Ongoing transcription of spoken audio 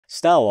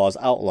Star Wars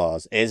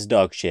Outlaws is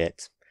dog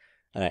shit.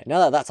 Alright, now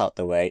that that's out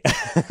the way,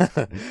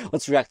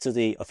 let's react to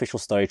the official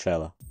story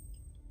trailer.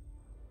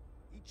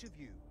 Each of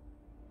you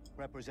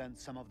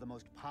represents some of the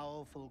most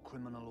powerful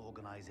criminal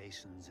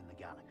organizations in the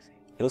galaxy.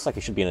 It looks like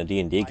it should be in a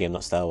D&D game,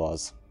 not Star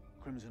Wars.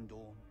 Crimson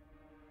Dawn,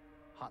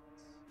 Hutts.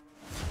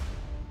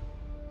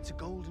 It's a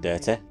golden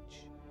Dirty. age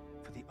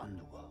for the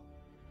underworld.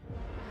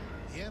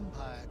 The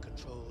Empire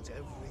controls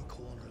every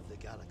corner of the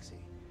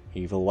galaxy.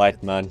 Evil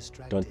white man,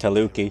 don't tell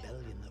Luki.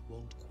 That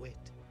won't quit.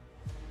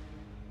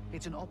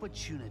 It's an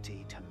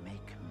opportunity to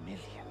make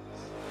millions.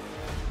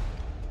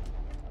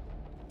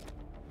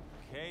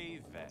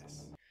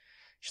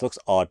 She looks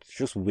odd.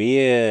 She looks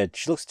weird.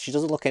 She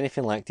doesn't look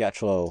anything like the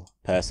actual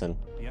person.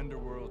 The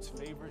underworld's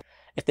favorite.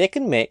 If they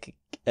can make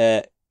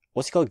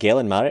what's he called,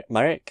 Galen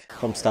Marek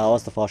from Star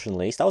Wars: The Force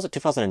Unleashed, that was a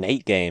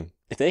 2008 game.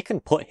 If they can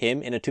put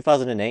him in a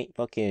 2008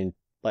 fucking,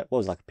 like, what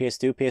was it, like a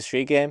PS2,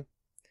 PS3 game,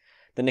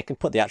 then they can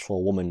put the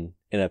actual woman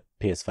in a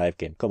PS5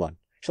 game. Come on.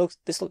 She looks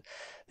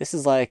this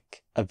is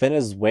like a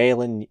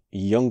Venezuelan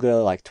younger,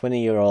 like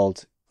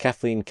 20-year-old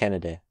Kathleen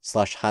Kennedy /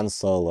 Han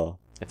Solo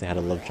if they had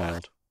a love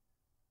child.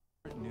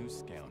 New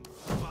scoundrel.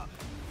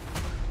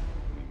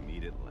 We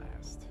meet at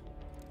last.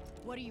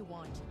 What do you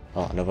want?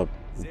 Oh, another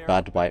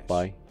bad white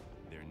boy.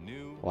 They're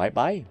new, White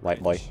boy?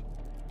 White boy. rich,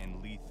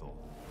 and lethal.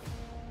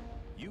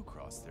 You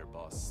crossed their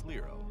boss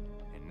Sliro,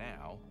 and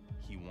now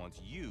he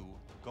wants you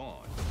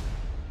gone.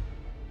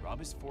 Rob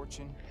his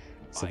fortune.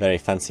 It's a very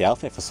fancy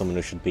outfit for someone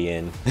who should be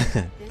in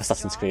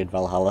Assassin's Creed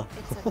Valhalla.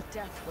 It's a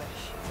death wish.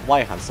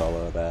 Why Han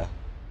Solo there?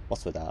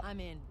 What's with that? I'm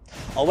in.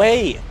 Oh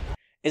wait!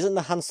 Isn't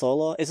the Han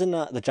Solo, isn't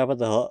that the Jabba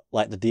the Hutt,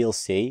 like the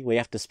DLC, where you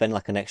have to spend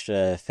like an extra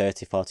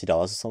 $30, $40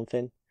 or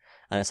something?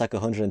 And it's like a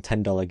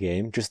 $110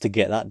 game just to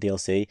get that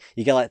DLC.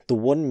 You get like the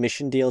one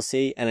mission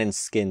DLC and then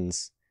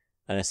skins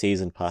and a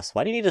season pass.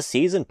 Why do you need a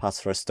season pass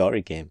for a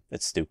story game?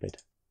 It's stupid.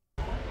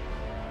 Out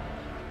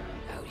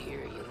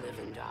here you live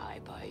and die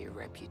by your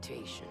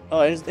reputation.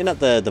 Oh, isn't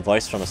that the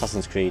voice from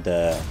Assassin's Creed,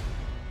 You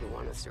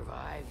want to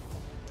survive?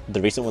 the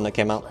recent one that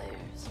came out?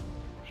 Players.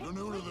 You're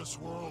new to this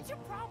world. What's your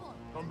problem?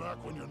 Come back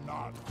when you're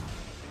not.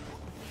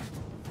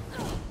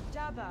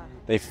 Jabba.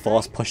 They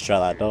force pushed her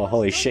out that door.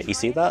 Holy shit, you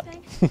see that? I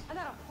got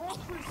a whole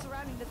crew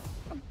surrounding the...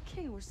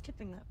 Okay, we're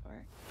skipping that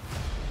part.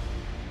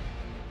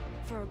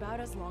 For about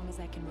as long as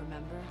I can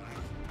remember,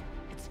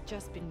 it's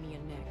just been me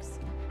and Nix.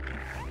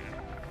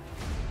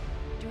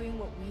 Doing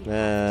what we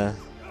have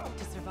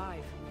to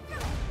survive.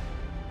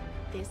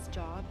 This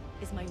job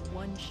is my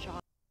one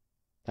shot.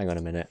 Hang on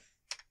a minute.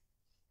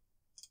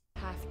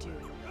 Have to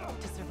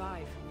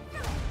survive.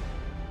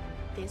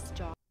 This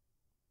job.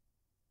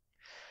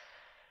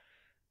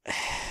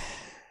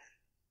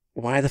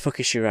 Why the fuck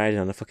is she riding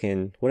on a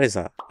fucking, what is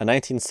that? A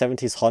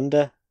 1970s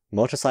Honda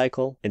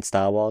motorcycle in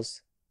Star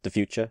Wars? The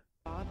future?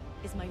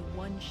 Is my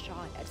one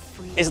shot at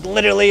freedom. It's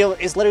literally a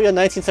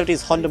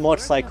 1970s Honda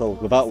motorcycle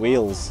without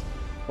wheels.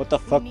 What the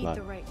fuck, We need man?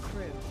 the right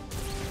crew.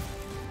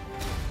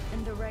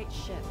 And the right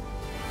ship.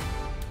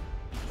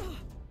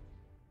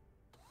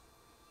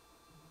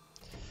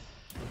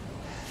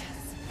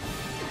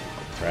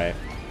 Right.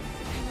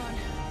 Hang on.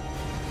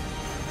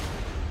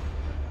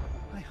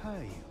 I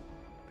hire you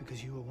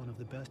because you are one of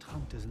the best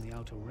hunters in the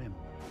Outer Rim.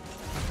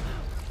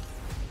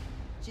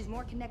 She's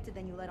more connected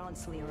than you let on,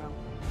 Sliro.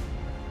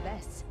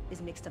 Bess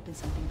is mixed up in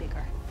something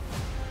bigger.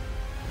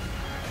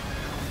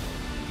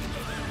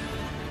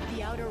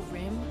 The Outer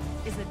Rim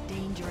is a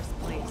dangerous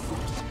place.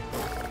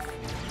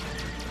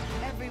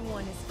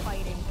 Everyone is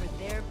fighting for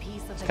their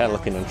piece of the Kind of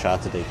looking galaxy.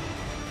 Uncharted-y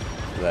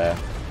there.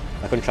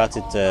 Like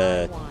Uncharted All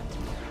I want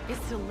is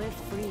to live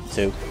free. 2.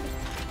 So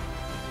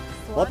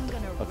What? I'm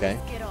gonna Okay.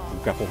 risk it all.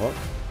 Grapple hook.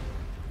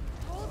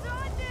 Hold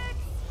on,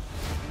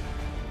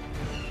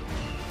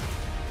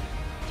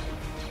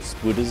 Nix!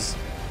 Scooters.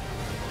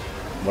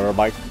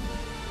 Motorbike.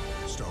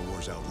 Star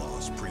Wars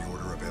Outlaws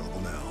pre-order available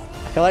now.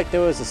 I feel like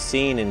there was a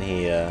scene in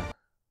here.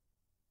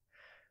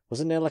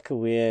 Wasn't there like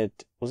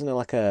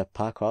a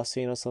parkour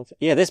scene or something?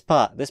 Yeah, this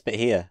bit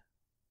here.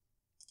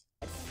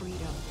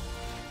 Freedom.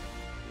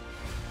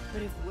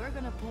 But if we're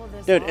gonna pull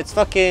this Dude, off,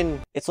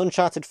 it's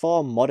Uncharted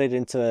 4 modded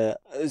into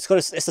it's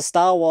a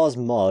Star Wars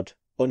mod,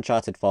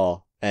 Uncharted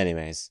 4.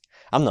 Anyways,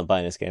 I'm not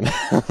buying this game.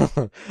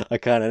 I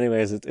can't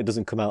anyways, it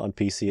doesn't come out on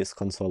PC, it's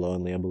console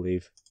only, I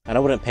believe. And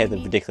I wouldn't pay the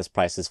ridiculous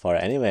prices for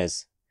it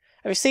anyways.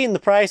 Have you seen the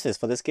prices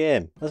for this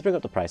game? Let's bring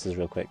up the prices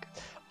real quick.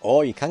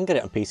 Oh, you can get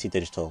it on PC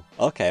digital.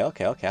 Okay. I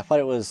thought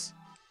it was,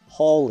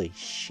 holy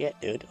shit,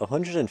 dude,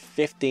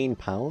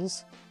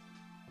 £115?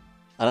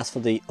 And that's for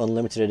the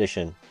unlimited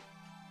edition.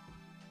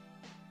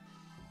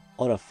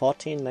 Or a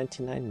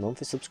 $14.99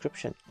 monthly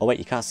subscription. Oh wait,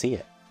 you can't see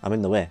it. I'm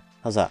in the way.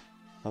 How's that?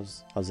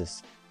 How's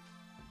this?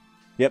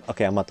 Yep,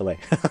 okay, I'm out the way.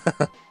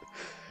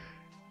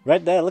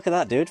 Right there, look at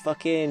that, dude.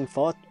 Fucking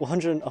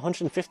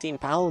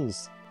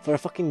 £115 for a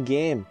fucking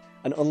game.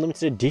 An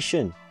unlimited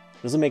edition.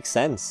 Doesn't make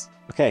sense.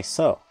 Okay,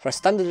 so, for a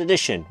standard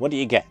edition, what do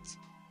you get?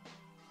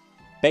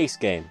 Base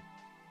game.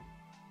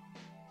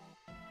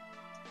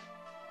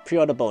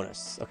 Pre-order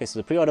bonus. Okay, so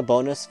the pre-order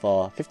bonus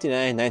for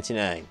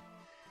 $59.99.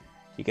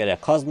 You get a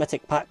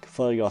cosmetic pack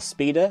for your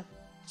speeder.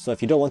 So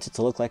if you don't want it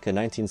to look like a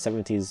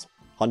 1970s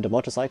Honda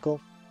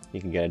motorcycle, you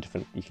can get a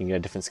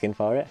different skin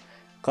for it.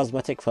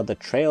 Cosmetic for the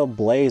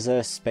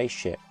Trailblazer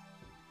spaceship.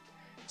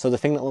 So the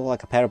thing that looks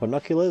like a pair of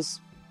binoculars,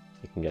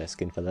 you can get a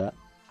skin for that.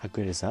 How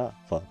good is that?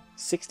 For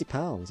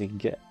 £60, you can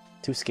get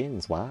 2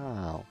 skins.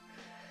 Wow.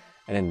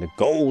 And then the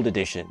gold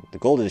edition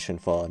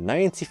for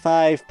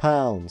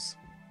 £95.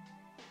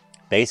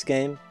 Base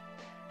game,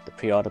 the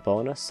pre-order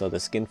bonus, so the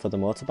skin for the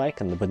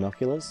motorbike and the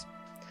binoculars.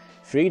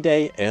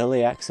 3-day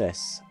early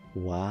access.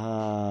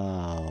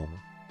 Wow.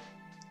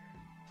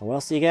 And what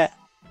else do you get?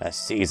 A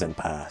season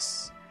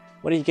pass.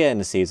 What do you get in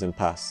the season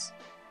pass?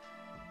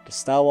 The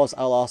Star Wars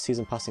Outlaws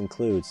season pass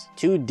includes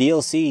 2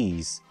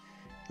 DLCs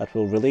that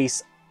will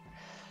release.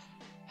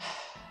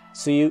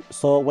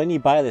 So when you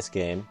buy this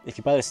game, if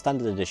you buy the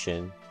standard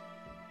edition,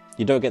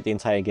 you don't get the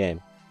entire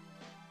game.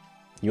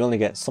 You only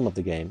get some of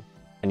the game.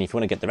 And if you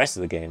want to get the rest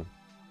of the game,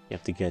 you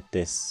have to get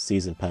this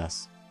season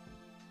pass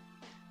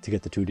to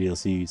get the 2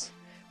 DLCs.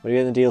 What do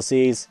you get in the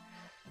DLCs?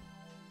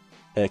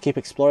 Keep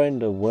exploring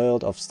the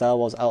world of Star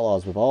Wars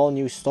Outlaws with all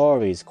new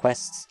stories,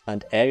 quests,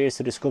 and areas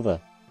to discover.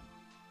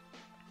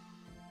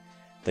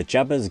 The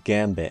Jabba's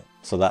Gambit.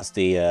 So that's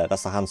the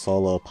Han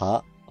Solo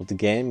part of the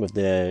game with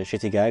the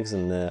shitty gags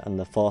and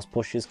the force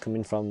pushes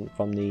coming from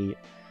the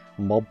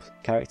mob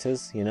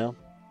characters, you know.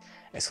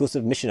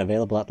 Exclusive mission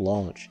available at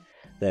launch.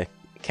 The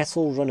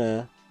Kettle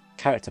Runner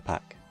character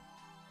pack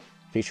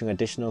featuring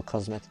additional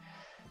cosmetic.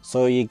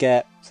 So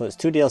it's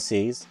 2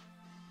 DLCs.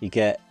 You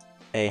get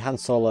a Han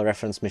Solo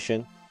reference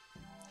mission,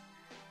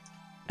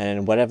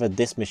 and whatever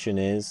this mission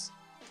is,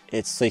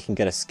 it's so you can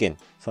get a skin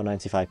for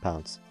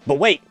 £95. But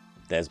wait,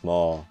 there's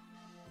more.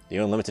 The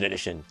Unlimited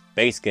Edition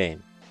base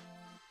game,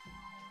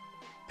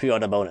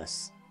 pre-order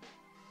bonus,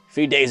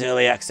 3 days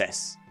early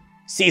access,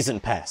 season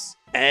pass,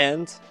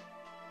 and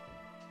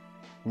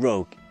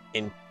Rogue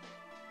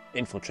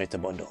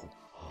Infiltrator bundle.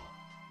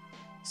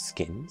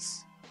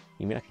 Skins?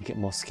 You mean I can get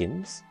more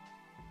skins?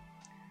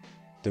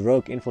 The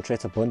Rogue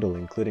Infiltrator bundle,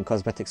 including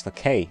cosmetics for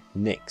Kay,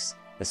 Nix,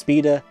 the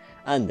Speeder,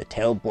 and the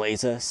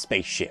Trailblazer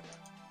spaceship.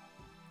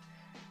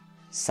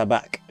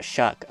 Sabak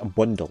Shark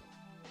bundle.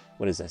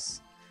 What is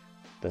this?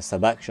 The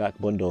Sabak Shark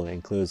bundle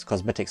includes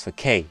cosmetics for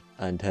Kay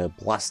and her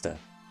blaster,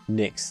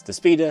 Nix, the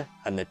Speeder,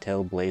 and the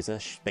Trailblazer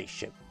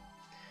spaceship.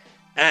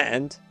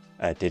 And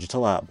a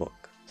digital art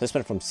book. So this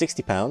went from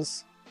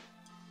 £60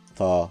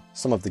 for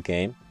some of the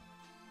game,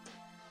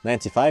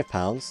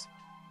 £95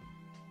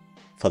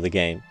 for the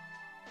game,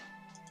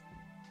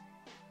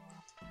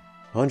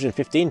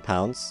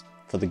 £115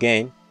 for the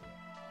game,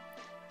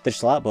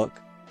 digital art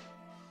book,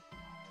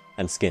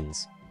 and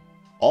skins.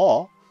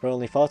 Or for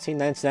only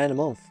 $14.99 a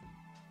month.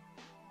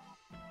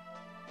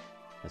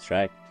 That's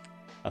right,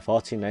 a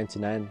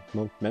 $14.99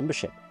 month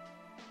membership.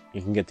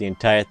 You can get the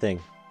entire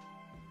thing.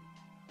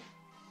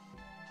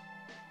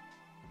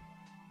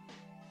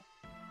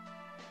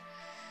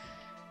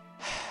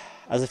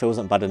 As if it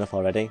wasn't bad enough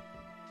already.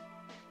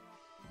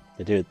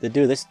 They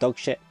do this dog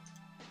shit.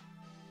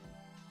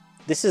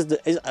 This is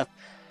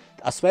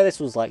I swear this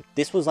was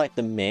like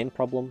the main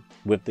problem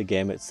with the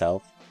game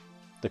itself,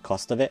 the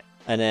cost of it.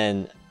 And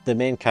then the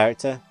main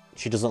character,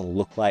 she doesn't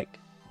look like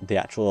the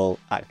actual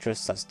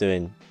actress that's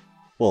doing,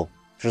 well,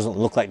 she doesn't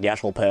look like the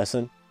actual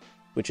person,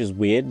 which is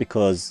weird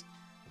because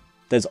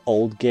there's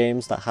old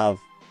games that have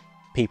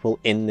people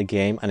in the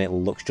game and it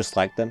looks just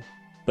like them.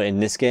 But in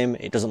this game,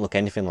 it doesn't look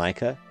anything like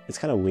her. It's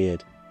kind of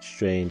weird,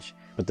 strange.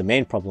 But the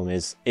main problem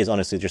is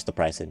honestly just the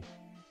pricing.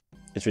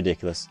 It's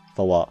ridiculous.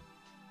 For what?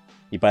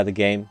 You buy the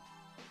game,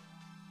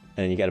 and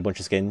then you get a bunch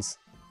of skins.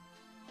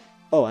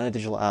 Oh, and a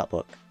digital art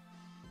book.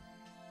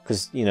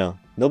 Because, you know,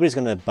 nobody's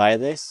going to buy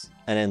this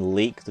and then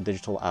leak the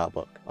digital art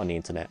book on the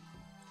internet.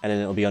 And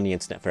then it'll be on the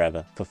internet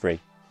forever, for free.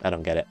 I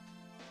don't get it.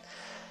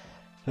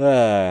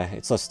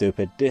 It's so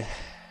stupid.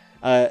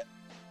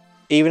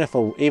 Even if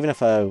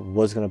I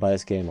was going to buy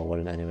this game, I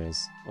wouldn't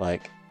anyways.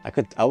 Like,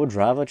 I would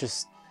rather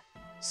just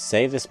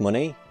save this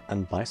money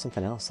and buy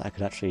something else that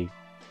would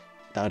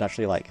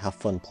actually like have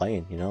fun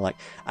playing, you know? Like,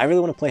 I really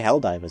want to play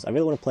Helldivers. I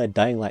really want to play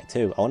Dying Light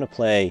 2. I want to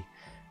play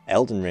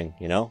Elden Ring,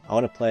 you know? I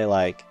want to play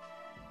like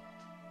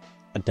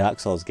a Dark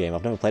Souls game.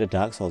 I've never played a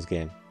Dark Souls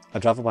game.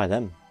 I'd rather buy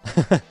them.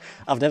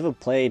 I've never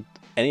played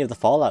any of the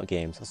Fallout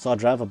games, so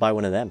I'd rather buy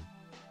one of them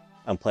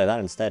and play that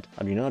instead.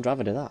 I mean, you know, I'd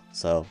rather do that.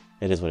 So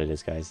it is what it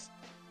is, guys.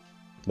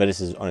 But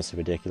this is honestly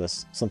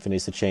ridiculous. Something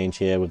needs to change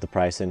here with the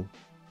pricing,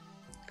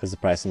 because the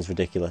pricing is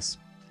ridiculous.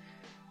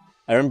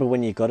 I remember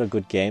when you got a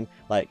good game,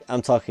 like,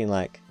 I'm talking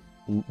like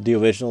the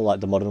original, like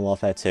the Modern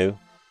Warfare 2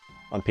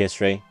 on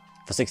PS3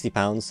 for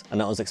 £60, and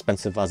that was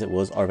expensive as it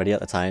was already at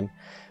the time.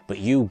 But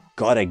you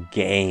got a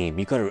game,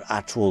 you got an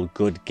actual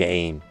good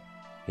game,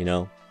 you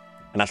know,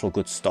 an actual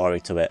good story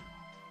to it,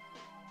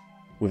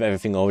 with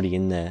everything already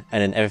in there,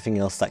 and then everything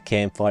else that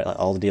came for it, like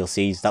all the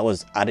DLCs, that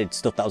was added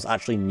stuff, that was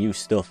actually new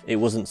stuff. It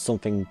wasn't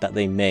something that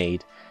they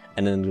made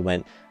and then they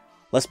went,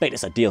 let's make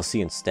this a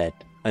DLC instead,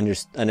 and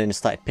then just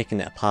started picking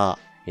it apart,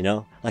 you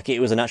know? Like, it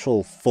was an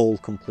actual full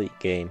complete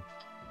game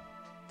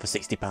for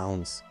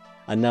 £60.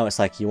 And now it's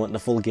like, you want the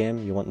full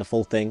game, you want the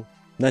full thing.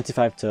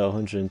 95 to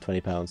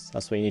 120 pounds.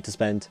 That's what you need to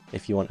spend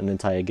if you want an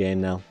entire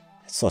game now.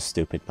 It's so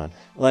stupid, man.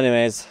 Well,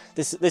 anyways,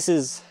 this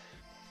is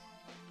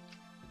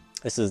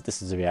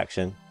a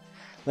reaction.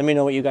 Let me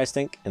know what you guys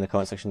think in the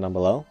comment section down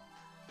below.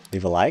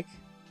 Leave a like,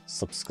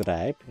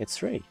 subscribe, it's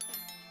free.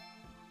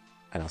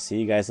 And I'll see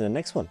you guys in the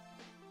next one.